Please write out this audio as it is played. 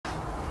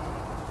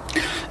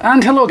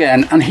And hello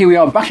again, and here we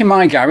are back in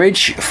my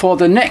garage for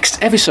the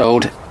next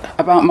episode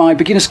about my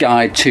beginner's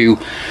guide to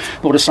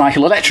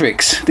motorcycle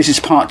electrics. This is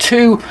part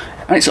 2,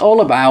 and it's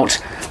all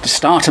about the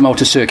starter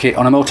motor circuit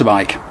on a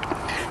motorbike.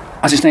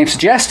 As its name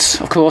suggests,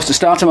 of course, the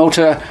starter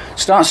motor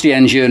starts the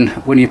engine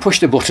when you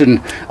push the button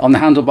on the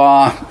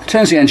handlebar,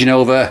 turns the engine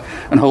over,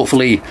 and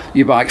hopefully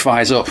your bike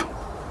fires up.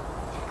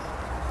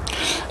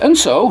 And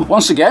so,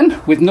 once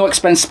again, with no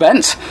expense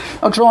spent,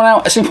 I've drawn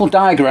out a simple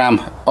diagram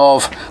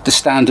of the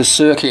standard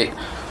circuit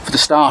for the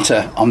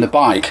starter on the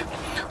bike.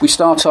 We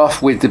start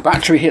off with the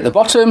battery here at the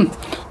bottom,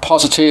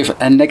 positive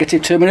and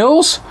negative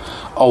terminals,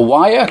 a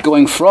wire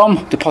going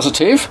from the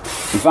positive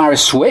via a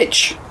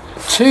switch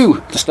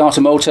to the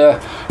starter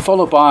motor,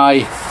 followed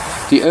by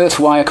the earth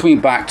wire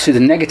coming back to the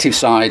negative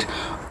side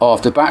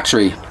of the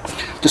battery.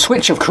 The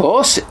switch, of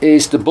course,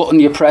 is the button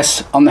you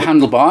press on the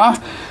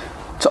handlebar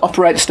to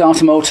operate the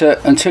starter motor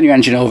and turn your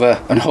engine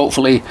over and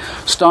hopefully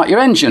start your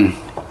engine.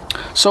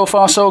 So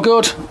far so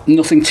good,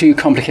 nothing too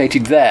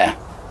complicated there.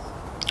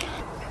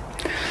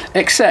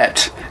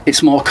 Except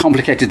it's more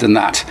complicated than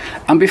that.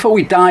 And before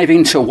we dive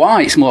into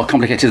why it's more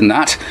complicated than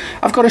that,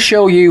 I've got to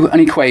show you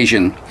an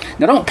equation.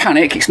 Now don't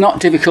panic, it's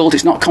not difficult,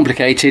 it's not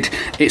complicated,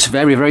 it's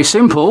very, very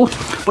simple,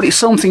 but it's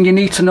something you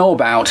need to know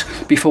about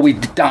before we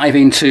dive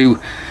into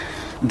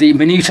the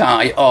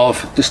minutiae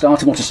of the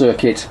starter motor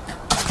circuit.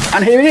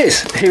 And here it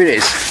is.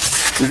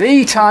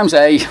 V times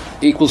A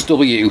equals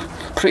W.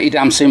 Pretty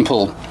damn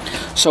simple.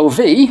 So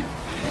V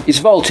is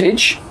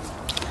voltage,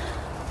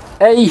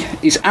 A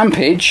is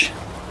ampage,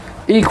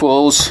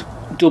 equals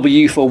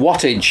W for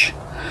wattage.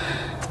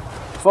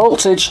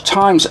 Voltage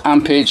times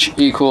ampage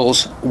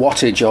equals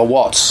wattage or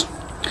watts.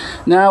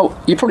 Now,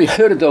 you've probably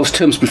heard of those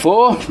terms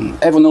before.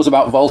 Everyone knows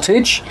about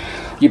voltage.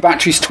 Your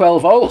battery's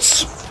 12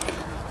 volts.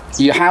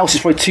 Your house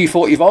is probably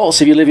 240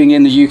 volts if you're living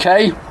in the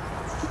UK.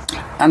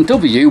 And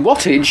W,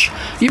 wattage,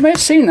 you may have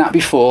seen that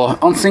before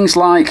on things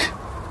like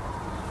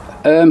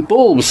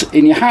bulbs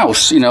in your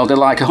house. You know, they're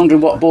like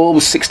 100 watt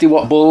bulbs, 60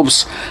 watt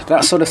bulbs,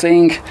 that sort of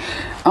thing.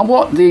 And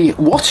what the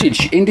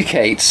wattage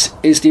indicates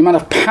is the amount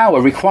of power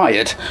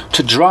required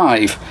to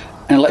drive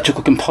an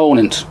electrical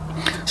component.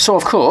 So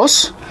of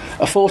course,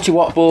 a 40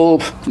 watt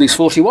bulb needs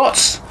 40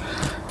 watts,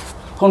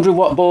 100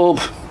 watt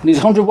bulb needs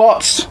 100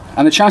 watts,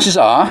 and the chances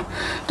are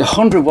the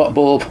 100 watt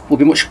bulb will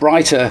be much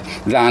brighter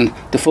than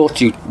the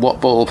 40 watt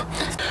bulb.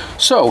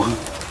 So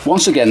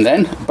once again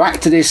then, back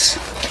to this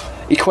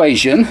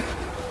equation.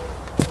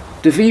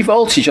 The V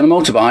voltage on a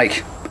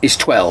motorbike is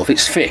 12,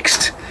 it's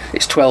fixed,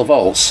 it's 12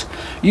 volts.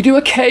 You do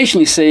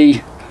occasionally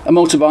see a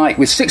motorbike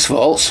with 6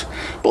 volts,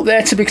 but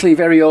they're typically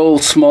very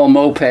old, small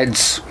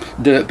mopeds,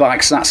 dirt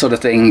bikes, that sort of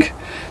thing.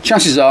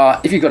 Chances are,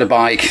 if you've got a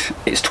bike,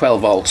 it's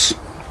 12 volts.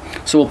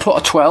 So we'll put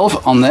a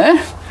 12 on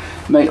there,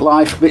 make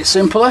life a bit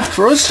simpler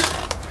for us.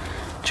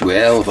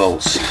 12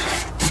 volts.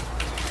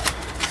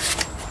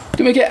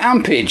 Then we get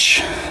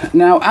ampage.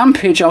 Now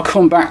ampage I'll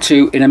come back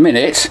to in a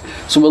minute,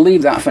 so we'll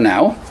leave that for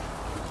now.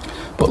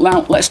 But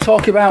now let's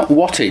talk about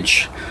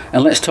wattage,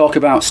 and let's talk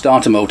about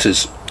starter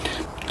motors.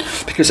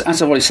 Because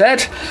as I've already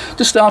said,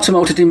 the starter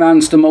motor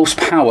demands the most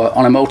power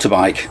on a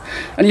motorbike,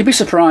 and you'd be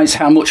surprised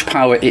how much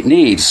power it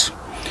needs.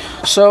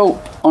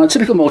 So on a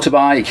typical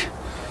motorbike,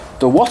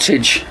 the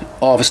wattage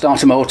of a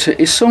starter motor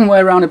is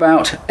somewhere around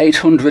about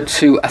 800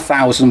 to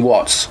 1000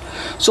 watts.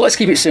 So let's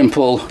keep it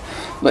simple.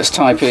 Let's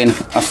type in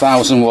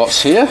 1000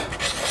 watts here.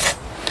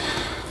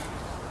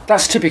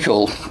 That's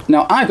typical.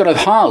 Now I've got a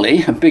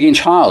Harley, a big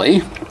inch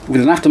Harley,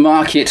 with an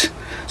aftermarket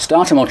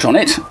starter motor on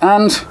it,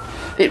 and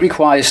it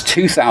requires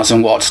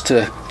 2000 watts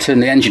to turn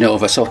the engine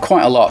over, so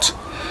quite a lot.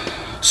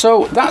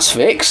 So that's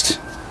fixed,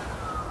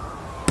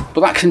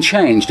 but that can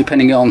change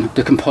depending on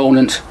the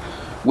component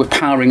we're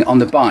powering on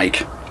the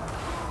bike.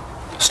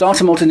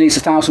 Starter motor needs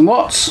 1000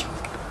 watts,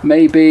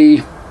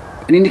 maybe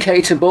an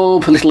indicator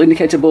bulb, a little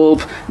indicator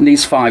bulb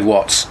needs 5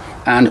 watts,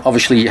 and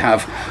obviously you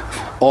have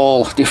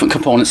all different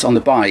components on the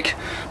bike,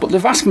 but the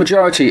vast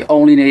majority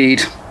only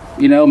need,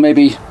 you know,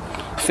 maybe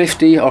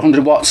 50 or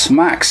 100 watts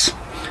max.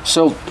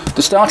 So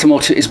the starter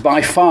motor is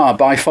by far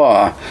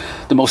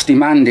the most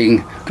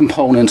demanding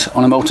component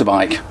on a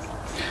motorbike.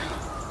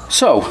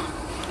 So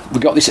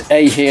we've got this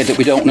A here that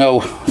we don't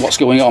know what's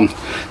going on,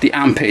 the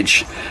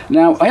ampage.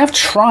 Now I have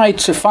tried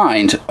to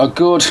find a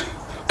good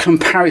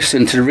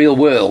comparison to the real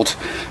world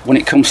when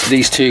it comes to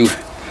these two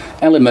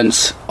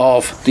elements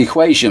of the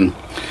equation,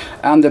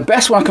 and the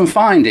best one I can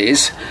find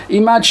is,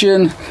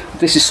 imagine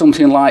this is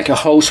something like a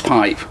hose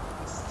pipe,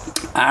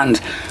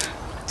 and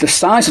the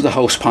size of the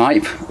hose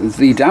pipe,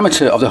 the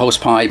diameter of the hose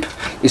pipe,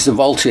 is the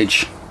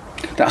voltage.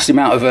 That's the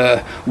amount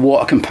of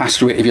water can pass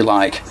through it, if you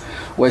like.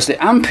 Whereas the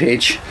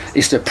ampage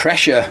is the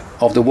pressure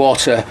of the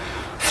water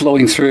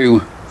flowing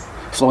through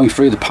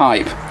the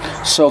pipe.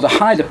 So the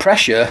higher the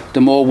pressure, the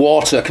more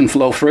water can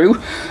flow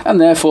through, and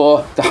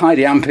therefore the higher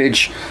the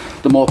ampage,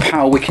 the more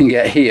power we can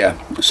get here.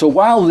 So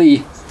while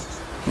the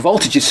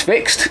voltage is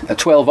fixed at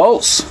 12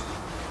 volts,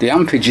 the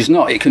ampage is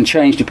not. It can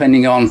change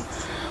depending on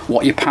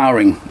what you're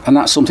powering, and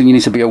that's something you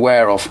need to be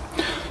aware of.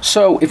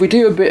 So if we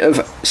do a bit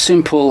of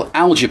simple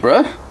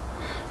algebra,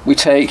 we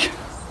take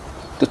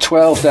the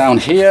 12 down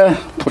here,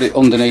 put it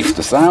underneath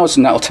the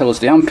 1000, that'll tell us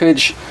the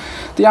ampage.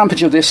 The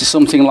ampage of this is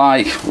something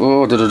like,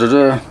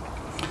 let's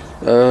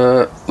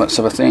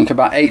have a think,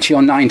 about 80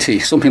 or 90,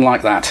 something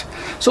like that.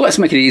 So let's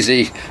make it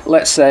easy.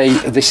 Let's say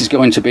this is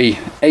going to be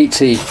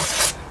 80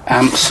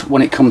 amps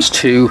when it comes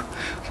to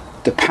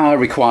the power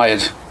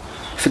required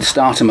for the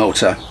starter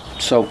motor.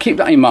 So keep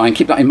that in mind,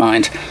 keep that in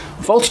mind.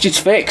 Voltage is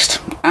fixed,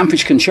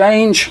 ampage can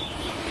change,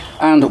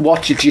 and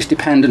wattage is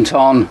dependent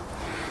on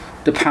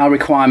the power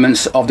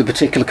requirements of the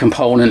particular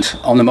component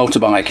on the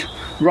motorbike.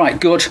 Right,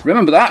 good,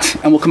 remember that,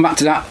 and we'll come back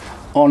to that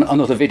on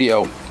another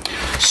video.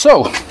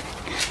 So,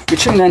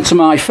 returning then to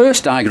my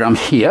first diagram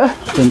here.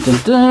 Dun, dun,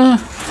 dun.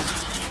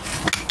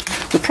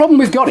 The problem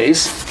we've got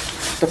is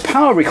the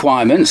power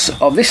requirements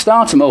of this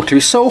starter motor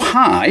is so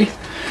high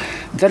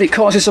that it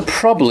causes a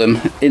problem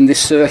in this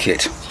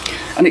circuit,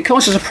 and it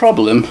causes a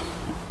problem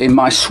in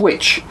my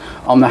switch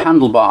on the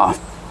handlebar.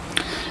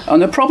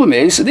 And the problem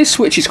is this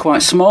switch is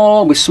quite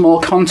small with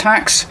small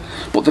contacts,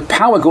 but the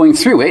power going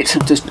through it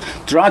to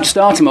drive the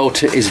starter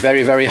motor is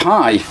very, very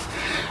high.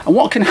 And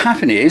what can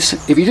happen is,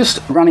 if you just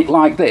run it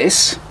like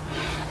this,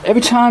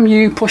 every time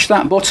you push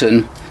that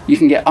button you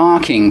can get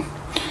arcing.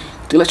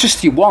 The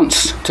electricity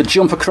wants to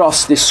jump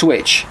across this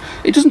switch.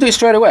 It doesn't do it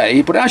straight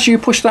away, but as you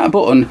push that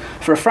button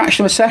for a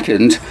fraction of a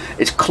second,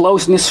 it's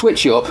closing this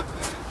switch up.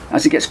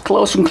 As it gets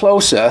closer and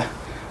closer,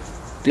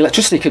 the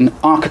electricity can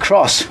arc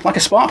across like a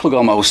spark plug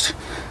almost.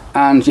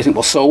 And you think,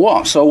 well, so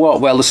what? So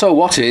what? Well, the so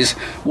what is,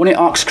 when it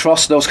arcs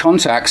across those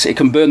contacts, it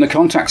can burn the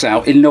contacts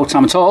out in no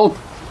time at all,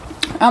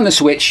 and the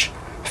switch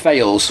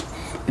fails.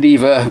 It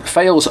either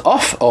fails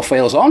off or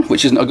fails on,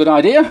 which isn't a good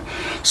idea.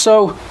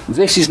 So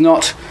this is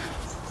not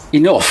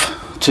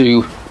enough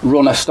to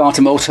run a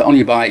starter motor on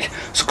your bike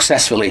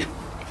successfully.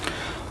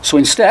 So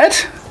instead,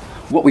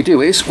 what we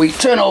do is we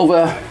turn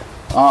over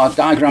our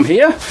diagram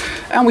here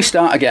and we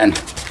start again.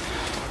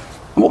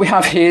 And what we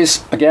have here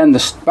is, again,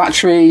 the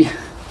battery,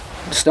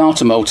 the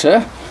starter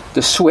motor,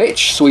 the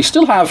switch. So we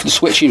still have the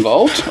switch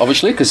involved,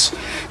 obviously, because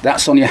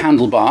that's on your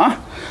handlebar,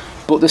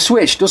 but the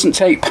switch doesn't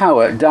take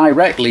power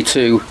directly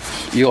to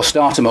your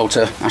starter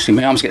motor. Actually,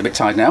 my arms get a bit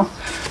tired now.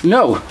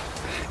 No,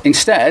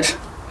 instead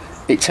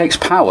it takes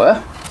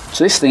power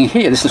to this thing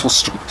here, this little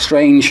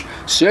strange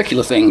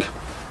circular thing,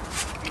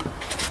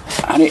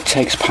 and it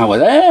takes power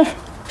there.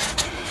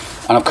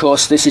 And of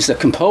course this is the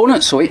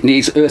component, so it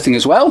needs earthing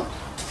as well.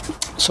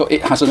 So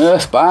it has an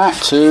earth back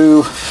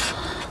to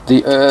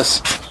the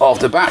earth of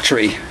the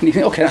battery. And you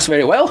think, okay, that's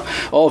very well,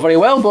 all very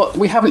well, but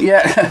we haven't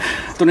yet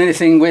done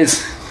anything with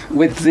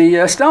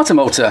the starter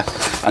motor.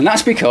 And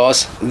that's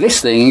because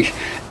this thing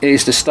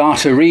is the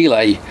starter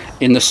relay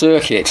in the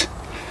circuit.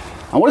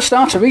 And what a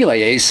starter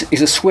relay is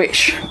a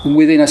switch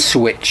within a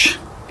switch.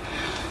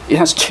 It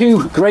has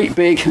two great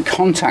big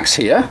contacts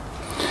here,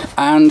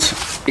 and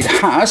it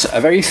has a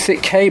very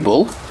thick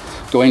cable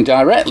going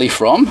directly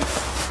from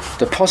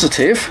the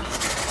positive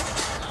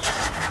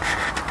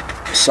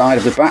side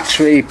of the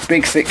battery.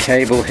 Big thick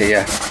cable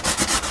here,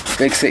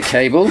 big thick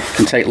cable,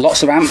 can take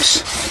lots of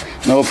amps,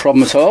 no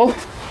problem at all.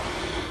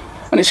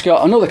 And it's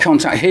got another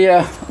contact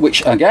here,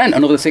 which again,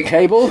 another thick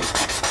cable,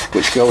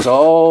 which goes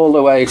all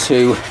the way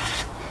to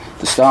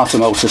the starter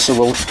motor. So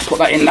we'll put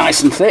that in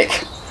nice and thick,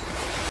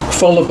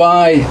 followed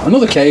by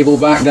another cable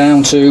back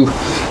down to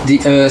the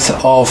earth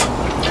of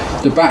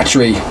the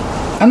battery.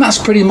 And that's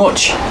pretty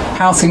much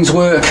how things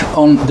work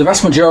on the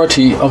vast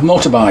majority of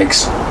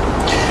motorbikes.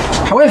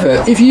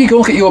 However, if you go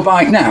look at your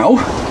bike now,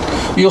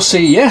 you'll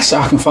see, yes,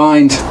 I can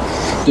find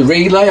the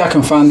relay, I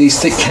can find these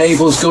thick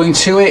cables going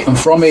to it and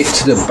from it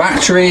to the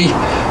battery.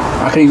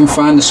 I can even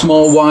find the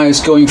small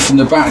wires going from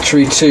the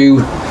battery to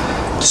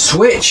the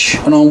switch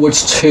and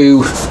onwards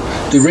to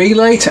the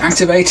relay to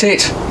activate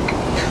it.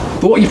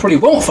 But what you probably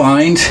won't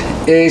find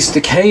is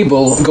the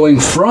cable going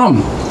from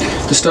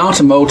the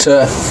starter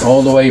motor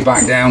all the way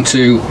back down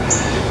to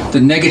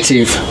the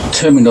negative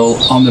terminal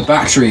on the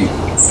battery.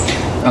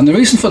 And the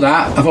reason for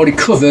that I've already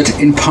covered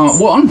in part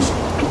one,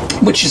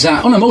 which is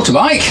that on a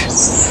motorbike,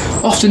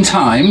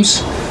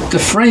 oftentimes the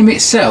frame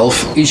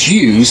itself is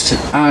used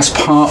as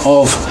part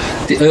of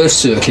the earth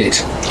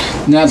circuit.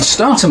 Now the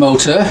starter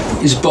motor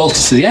is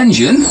bolted to the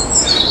engine,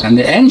 and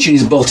the engine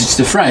is bolted to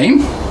the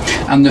frame,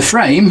 and the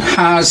frame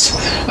has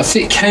a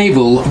thick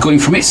cable going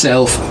from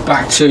itself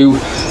back to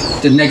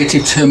the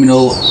negative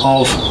terminal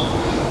of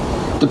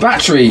the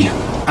battery.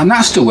 And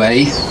that's the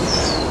way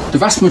the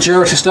vast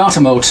majority of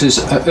starter motors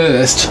are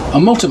earthed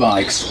on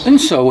motorbikes.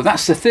 And so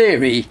that's the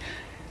theory.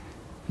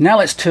 Now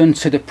let's turn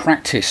to the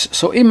practice.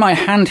 So in my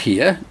hand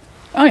here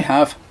I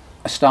have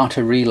a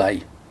starter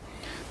relay.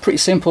 Pretty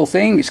simple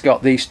thing. It's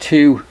got these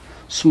two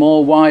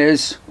small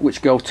wires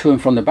which go to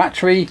and from the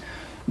battery,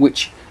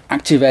 which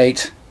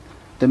activate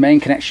the main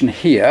connection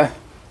here,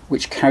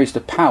 which carries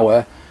the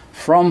power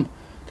from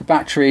the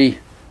battery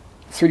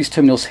through these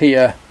terminals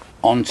here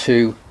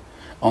onto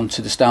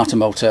the starter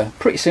motor.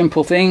 Pretty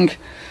simple thing.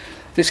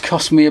 This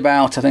cost me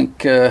about, I think,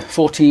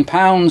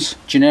 £14,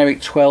 generic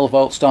 12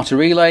 volt starter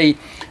relay,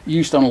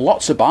 used on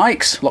lots of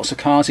bikes, lots of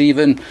cars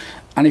even,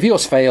 And if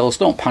yours fails,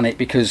 don't panic,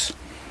 because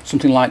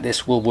something like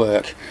this will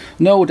work.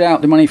 No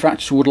doubt the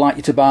manufacturer would like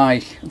you to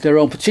buy their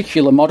own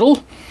particular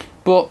model,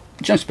 but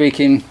generally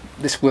speaking,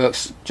 this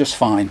works just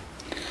fine.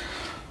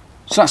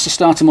 So that's the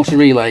starter motor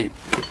relay.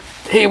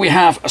 Here we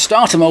have a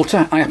starter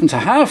motor I happen to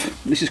have.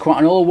 This is quite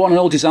an old one, an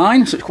old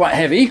design, so it's quite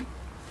heavy.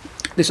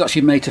 This is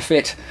actually made to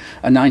fit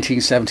a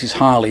 1970s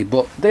Harley,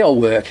 but they all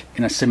work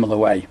in a similar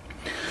way.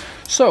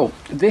 So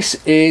this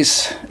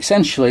is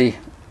essentially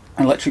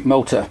an electric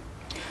motor,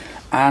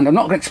 and I'm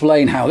not going to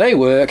explain how they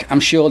work.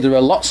 I'm sure there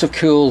are lots of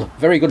cool,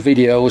 very good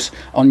videos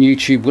on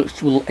YouTube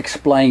which will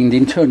explain the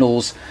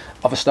internals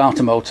of a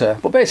starter motor.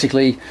 But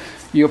basically,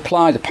 you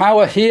apply the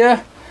power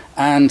here,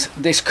 and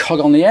this cog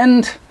on the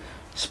end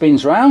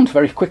spins round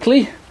very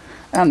quickly,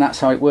 and that's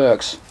how it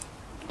works.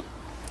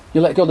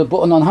 You let go of the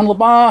button on the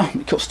handlebar,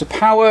 it cuts to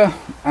power,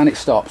 and it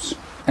stops.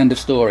 End of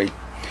story.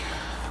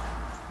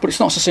 But it's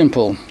not so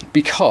simple,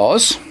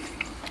 because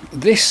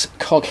this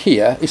cog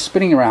here is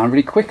spinning around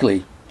really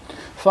quickly,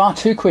 far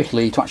too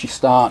quickly to actually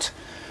start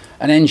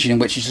an engine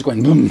which is just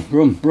going rum,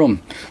 rum,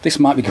 rum. This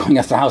might be going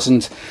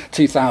 1,000,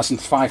 2,000,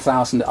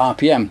 5,000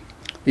 RPM,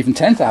 even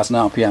 10,000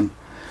 RPM.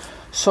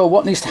 So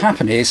what needs to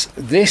happen is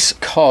this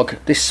cog,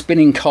 this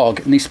spinning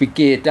cog, needs to be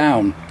geared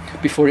down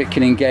before it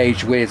can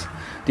engage with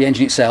the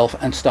engine itself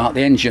and start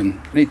the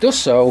engine. And it does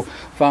so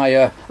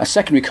via a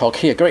secondary cog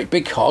here, a great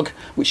big cog,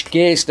 which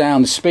gears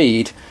down the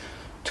speed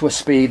to a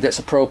speed that's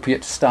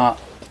appropriate to start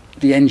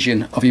the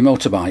engine of your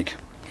motorbike.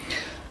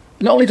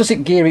 Not only does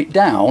it gear it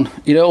down,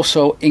 it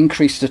also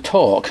increases the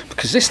torque,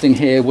 because this thing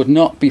here would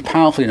not be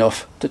powerful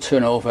enough to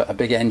turn over a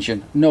big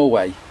engine. No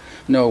way,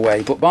 no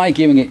way. But by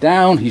gearing it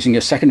down using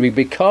a secondary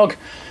big cog,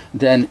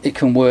 then it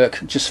can work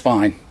just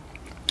fine.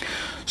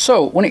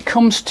 So when it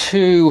comes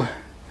to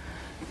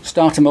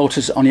starter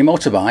motors on your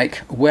motorbike,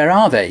 where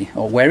are they,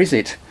 or where is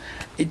it?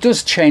 It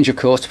does change, of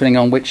course, depending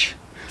on which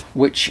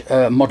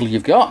model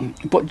you've got,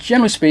 but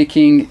generally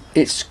speaking,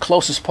 it's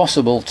close as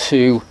possible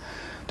to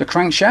the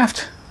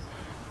crankshaft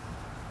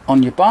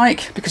on your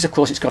bike, because of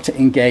course it's got to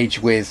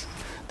engage with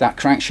that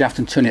crankshaft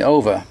and turn it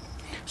over.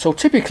 So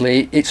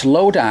typically it's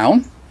low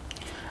down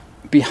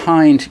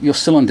behind your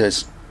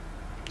cylinders.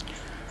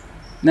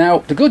 Now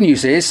the good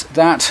news is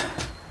that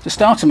the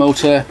starter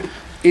motor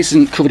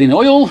isn't covered in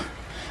oil.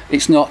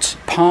 It's not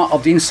part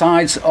of the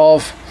insides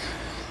of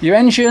your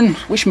engine,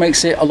 which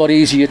makes it a lot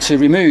easier to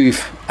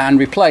remove and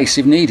replace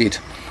if needed.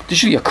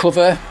 There's usually a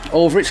cover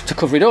over it to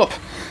cover it up.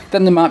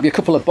 Then there might be a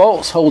couple of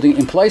bolts holding it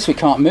in place so it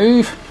can't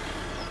move.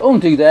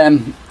 Undo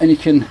them and you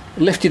can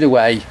lift it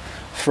away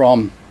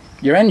from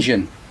your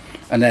engine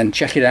and then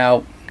check it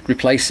out,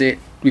 replace it,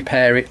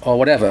 repair it, or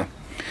whatever.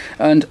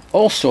 And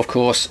also, of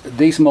course,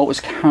 these motors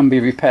can be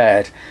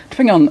repaired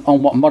depending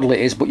on what model it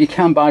is, but you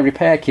can buy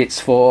repair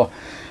kits for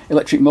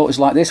electric motors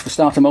like this, for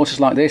starter motors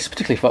like this,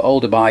 particularly for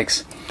older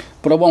bikes.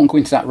 But I won't go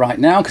into that right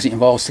now because it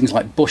involves things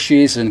like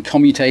bushes and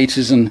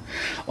commutators and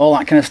all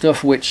that kind of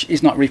stuff, which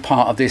is not really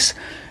part of this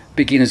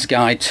beginner's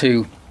guide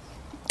to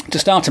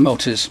starter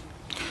motors.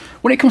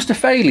 When it comes to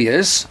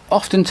failures,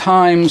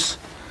 oftentimes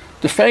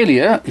the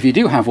failure, if you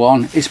do have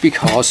one, is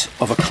because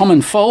of a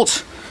common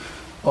fault,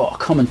 or a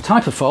common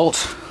type of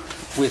fault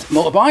with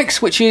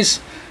motorbikes, which is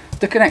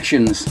the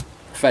connections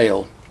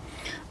fail.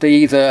 They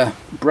either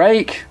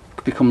break,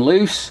 become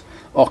loose,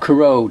 or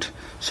corrode.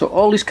 So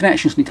all these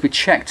connections need to be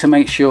checked to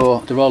make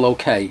sure they're all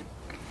okay.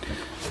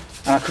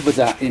 And I covered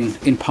that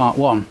in part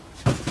one.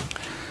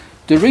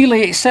 The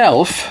relay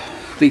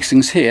itself, these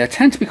things here,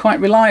 tend to be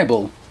quite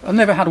reliable. I've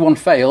never had one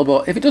fail,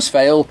 but if it does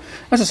fail,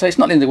 as I say, it's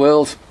not the end of the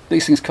world.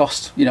 These things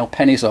cost, you know,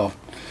 pennies, or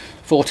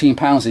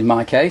 £14 in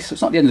my case, so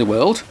it's not the end of the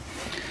world.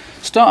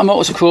 Starter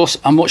motors, of course,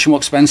 are much more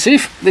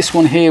expensive. This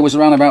one here was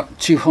around about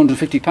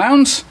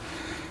 £250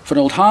 for an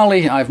old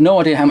Harley. I have no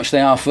idea how much they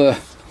are for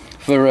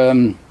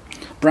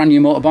brand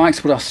new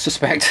motorbikes, but I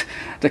suspect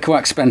they're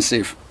quite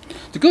expensive.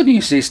 The good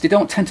news is they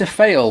don't tend to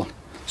fail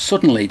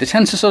suddenly. They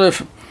tend to sort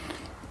of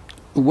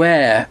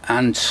wear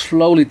and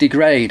slowly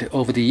degrade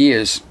over the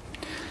years.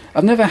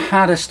 I've never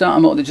had a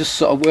starter motor that just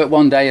sort of worked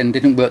one day and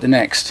didn't work the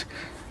next,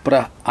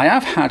 but I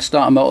have had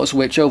starter motors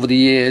which over the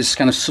years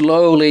kind of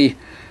slowly,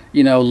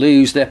 you know,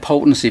 lose their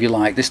potency, if you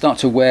like. They start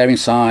to wear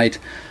inside,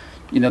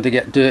 you know, they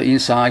get dirty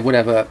inside,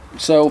 whatever.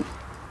 So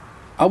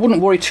I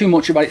wouldn't worry too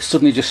much about it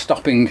suddenly just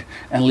stopping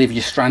and leaving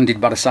you stranded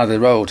by the side of the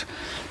road.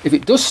 If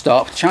it does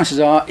stop, chances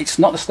are it's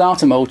not the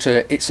starter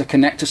motor, it's a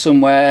connector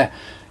somewhere.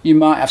 You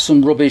might have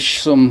some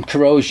rubbish, some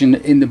corrosion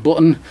in the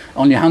button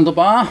on your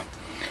handlebar.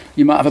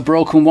 You might have a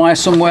broken wire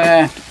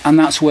somewhere, and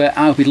that's where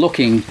I'll be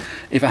looking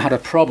if I had a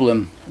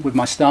problem with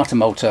my starter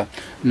motor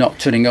not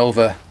turning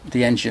over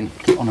the engine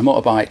on a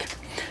motorbike.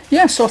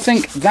 Yeah, so I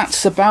think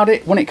that's about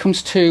it when it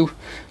comes to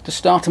the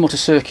starter motor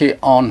circuit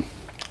on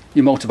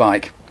your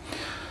motorbike.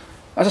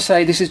 As I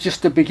say, this is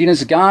just a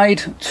beginner's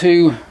guide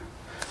to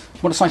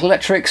motorcycle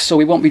electrics, so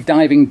we won't be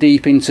diving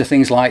deep into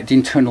things like the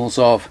internals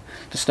of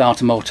the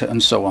starter motor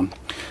and so on.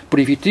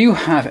 But if you do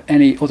have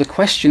any other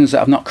questions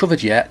that I've not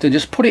covered yet, then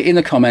just put it in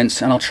the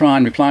comments and I'll try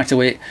and reply to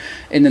it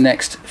in the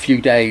next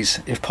few days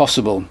if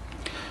possible.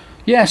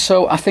 Yeah,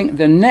 so I think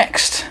the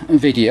next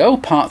video,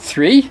 part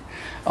 3,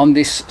 on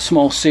this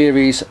small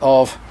series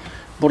of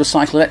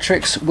motorcycle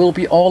electrics will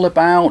be all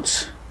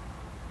about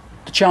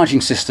the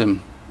charging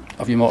system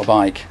of your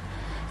motorbike.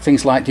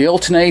 Things like the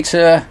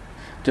alternator,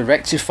 the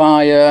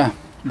rectifier,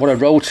 what a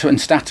rotor and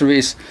stator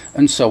is,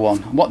 and so on.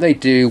 What they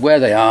do, where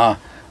they are,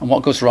 and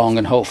what goes wrong,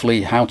 and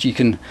hopefully how you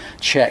can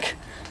check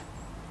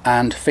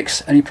and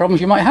fix any problems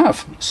you might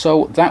have.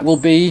 So that will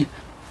be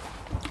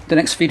the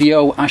next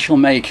video I shall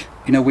make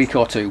in a week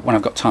or two when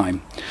I've got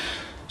time.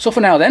 So for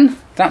now then,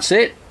 that's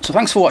it. So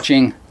thanks for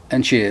watching,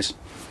 and cheers.